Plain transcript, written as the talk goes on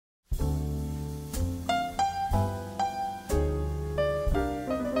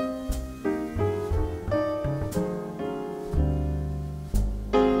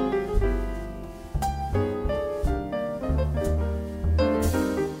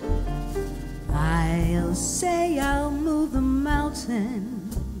People say I'll move the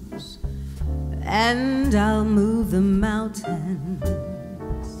mountains, and I'll move the mountains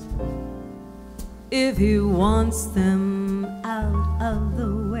if he wants them out of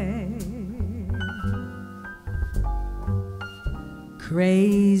the way.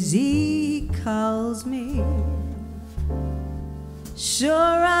 Crazy calls me, sure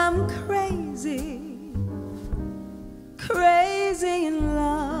I'm crazy, crazy in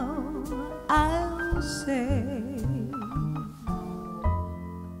love, I'll say.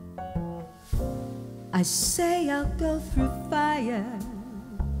 I say I'll go through fire,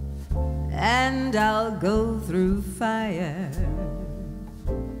 and I'll go through fire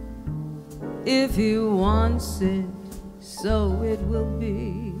if he wants it, so it will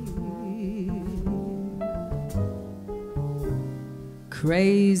be.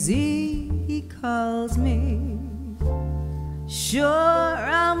 Crazy, he calls me, sure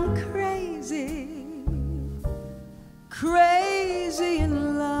I'm crazy, crazy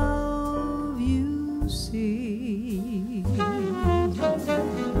in love, you see.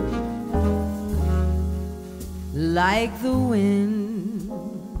 Like the wind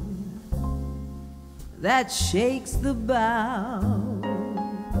that shakes the bough,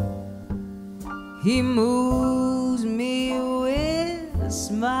 he moves me with a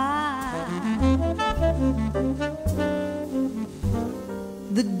smile.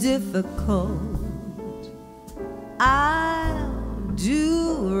 The difficult I'll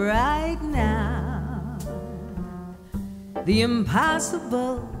do right now, the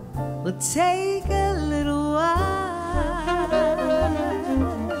impossible will take a little while.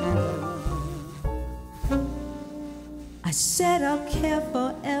 I said I'll care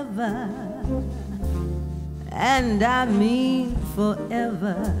forever, and I mean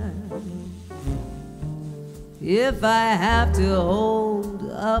forever, if I have to hold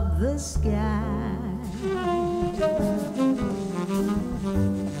up the sky.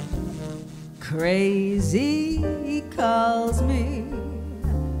 Crazy, he calls me,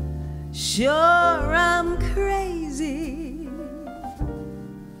 sure I'm crazy,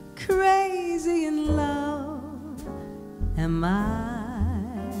 crazy in love am I.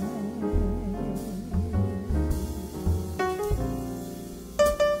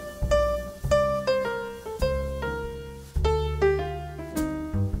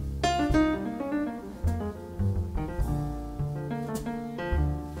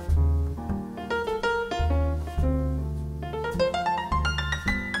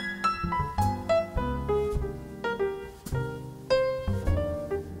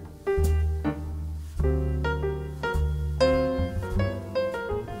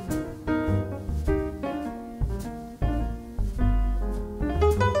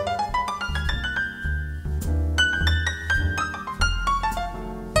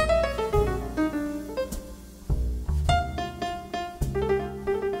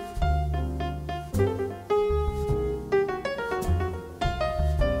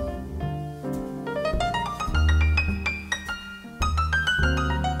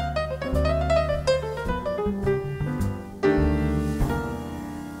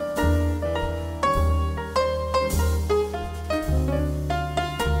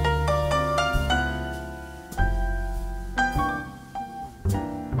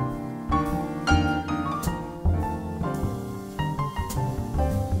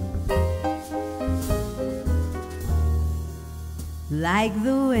 Like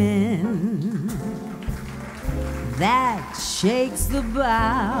the wind that shakes the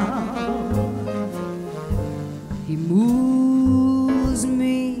bough, he moves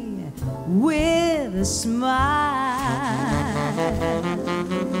me with a smile.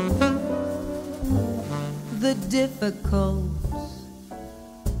 The difficult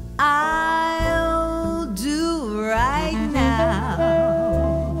I'll do right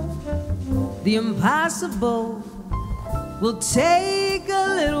now, the impossible will take a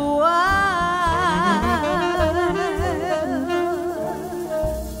little while.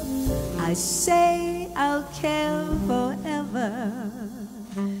 I say I'll care forever,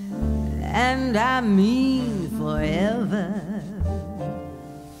 and I mean forever,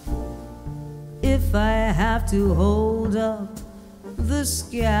 if I have to hold up the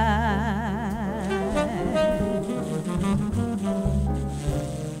sky.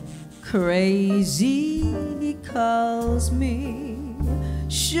 Crazy, he calls me,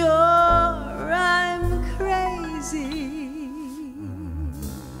 sure I'm crazy,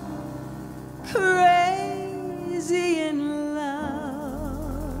 crazy in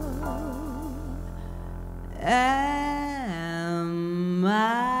love.